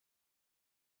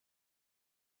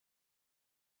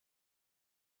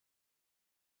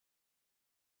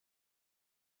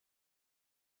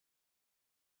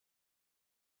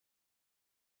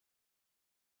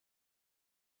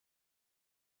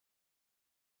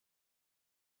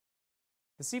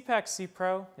The Sepax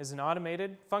C-Pro is an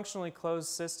automated, functionally closed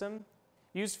system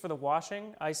used for the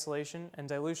washing, isolation, and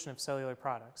dilution of cellular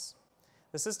products.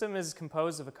 The system is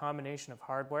composed of a combination of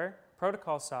hardware,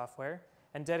 protocol software,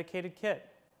 and dedicated kit.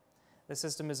 The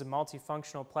system is a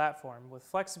multifunctional platform with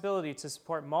flexibility to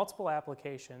support multiple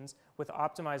applications with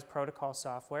optimized protocol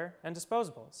software and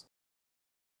disposables.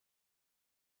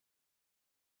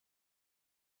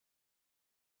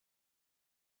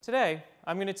 Today,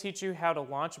 I'm going to teach you how to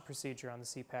launch a procedure on the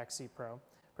Sepax C-Pro,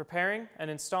 preparing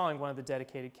and installing one of the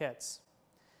dedicated kits.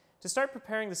 To start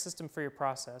preparing the system for your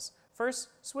process, first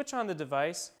switch on the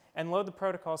device and load the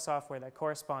protocol software that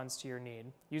corresponds to your need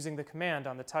using the command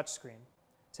on the touchscreen.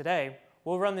 Today,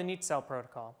 we'll run the neat cell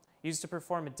protocol, used to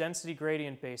perform a density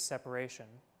gradient-based separation.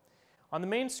 On the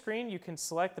main screen, you can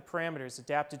select the parameters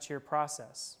adapted to your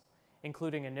process,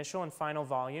 including initial and final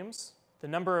volumes, the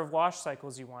number of wash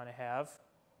cycles you want to have,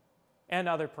 and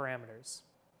other parameters.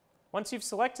 Once you've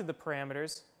selected the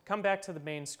parameters, come back to the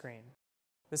main screen.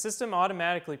 The system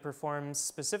automatically performs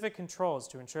specific controls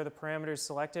to ensure the parameters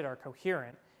selected are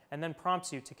coherent and then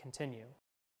prompts you to continue.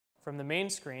 From the main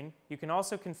screen, you can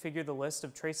also configure the list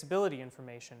of traceability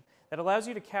information that allows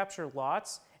you to capture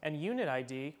lots and unit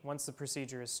ID once the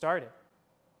procedure is started.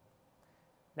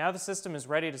 Now the system is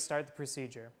ready to start the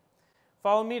procedure.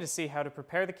 Follow me to see how to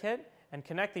prepare the kit and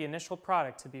connect the initial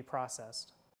product to be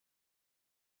processed.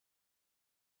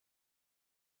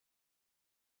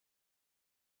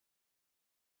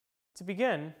 To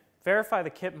begin, verify the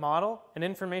kit model and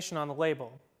information on the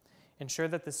label. Ensure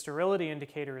that the sterility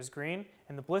indicator is green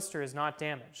and the blister is not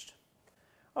damaged.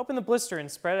 Open the blister and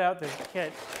spread out the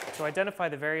kit to identify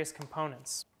the various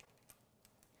components.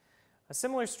 A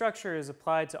similar structure is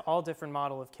applied to all different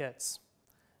model of kits.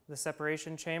 The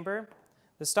separation chamber,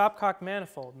 the stopcock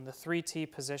manifold in the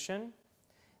 3T position,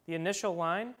 the initial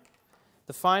line,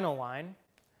 the final line,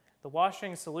 the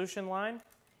washing solution line,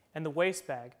 and the waste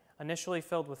bag, initially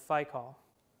filled with Phycol.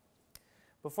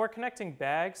 Before connecting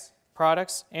bags,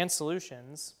 products, and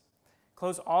solutions,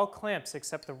 close all clamps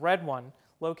except the red one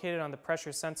located on the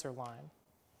pressure sensor line.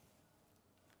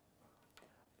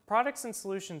 Products and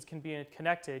solutions can be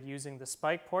connected using the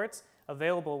spike ports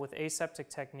available with aseptic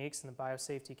techniques in the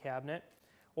biosafety cabinet,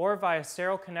 or via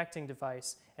sterile connecting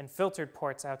device and filtered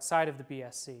ports outside of the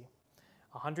BSC.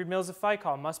 100 mL of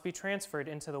Phycol must be transferred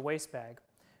into the waste bag.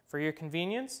 For your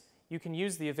convenience, you can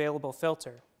use the available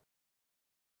filter.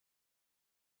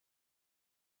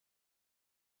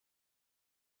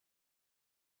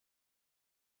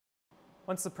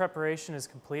 Once the preparation is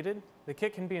completed, the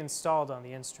kit can be installed on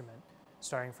the instrument,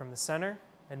 starting from the center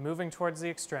and moving towards the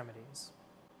extremities.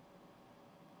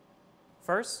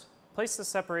 First, place the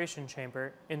separation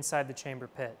chamber inside the chamber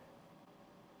pit.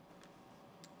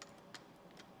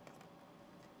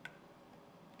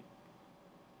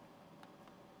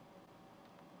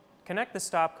 Connect the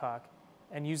stopcock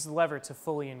and use the lever to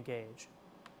fully engage.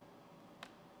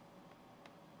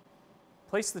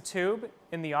 Place the tube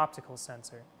in the optical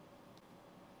sensor.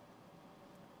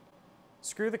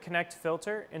 Screw the connect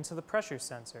filter into the pressure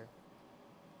sensor.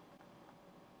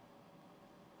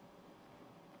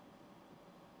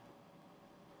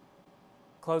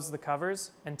 Close the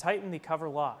covers and tighten the cover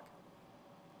lock.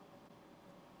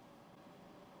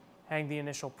 Hang the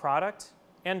initial product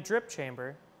and drip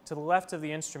chamber to the left of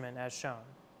the instrument as shown.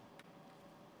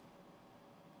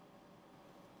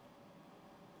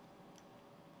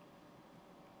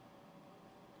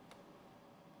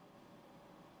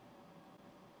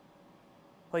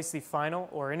 Place the final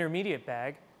or intermediate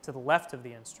bag to the left of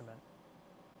the instrument.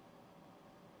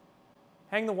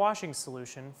 Hang the washing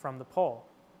solution from the pole.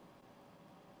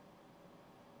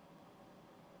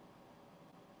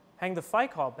 Hang the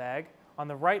Phycol bag on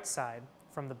the right side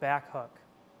from the back hook.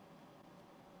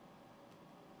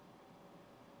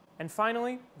 And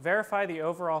finally, verify the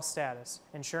overall status,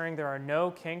 ensuring there are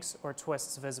no kinks or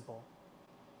twists visible.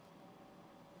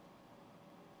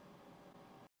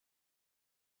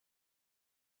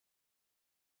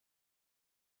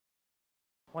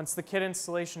 Once the kit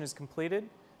installation is completed,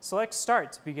 select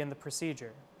Start to begin the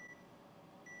procedure.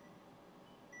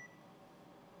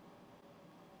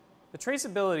 The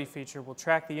traceability feature will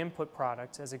track the input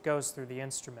product as it goes through the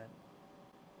instrument.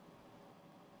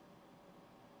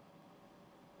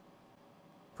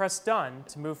 Press Done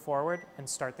to move forward and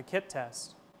start the kit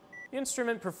test. The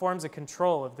instrument performs a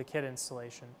control of the kit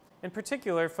installation, in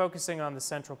particular focusing on the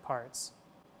central parts: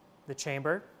 the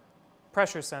chamber,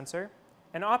 pressure sensor,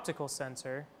 an optical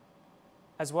sensor,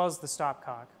 as well as the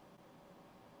stopcock.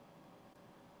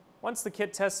 Once the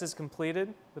kit test is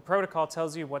completed, the protocol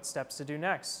tells you what steps to do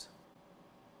next.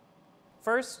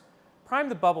 First, prime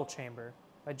the bubble chamber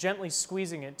by gently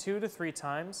squeezing it 2 to 3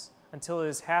 times until it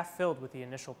is half filled with the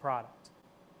initial product.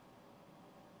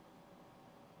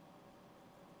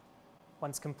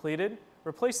 Once completed,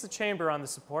 replace the chamber on the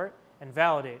support and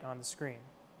validate on the screen.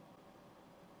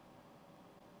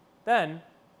 Then,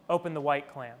 open the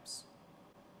white clamps.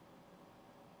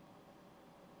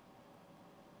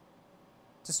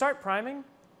 To start priming,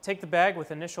 take the bag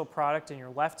with initial product in your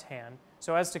left hand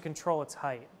so as to control its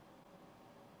height.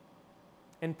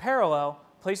 In parallel,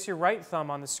 place your right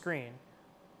thumb on the screen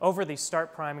over the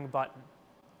Start Priming button.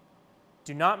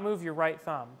 Do not move your right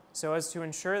thumb so as to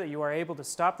ensure that you are able to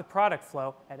stop the product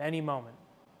flow at any moment.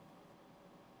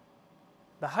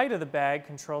 The height of the bag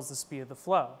controls the speed of the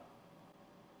flow.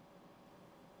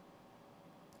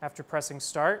 After pressing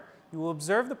Start, you will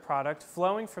observe the product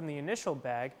flowing from the initial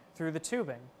bag through the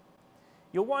tubing.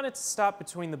 You'll want it to stop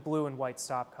between the blue and white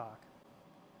stopcock.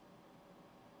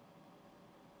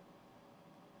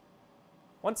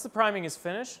 Once the priming is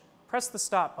finished, press the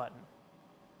Stop button.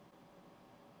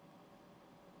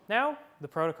 Now, the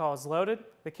protocol is loaded,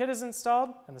 the kit is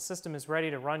installed, and the system is ready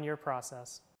to run your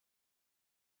process.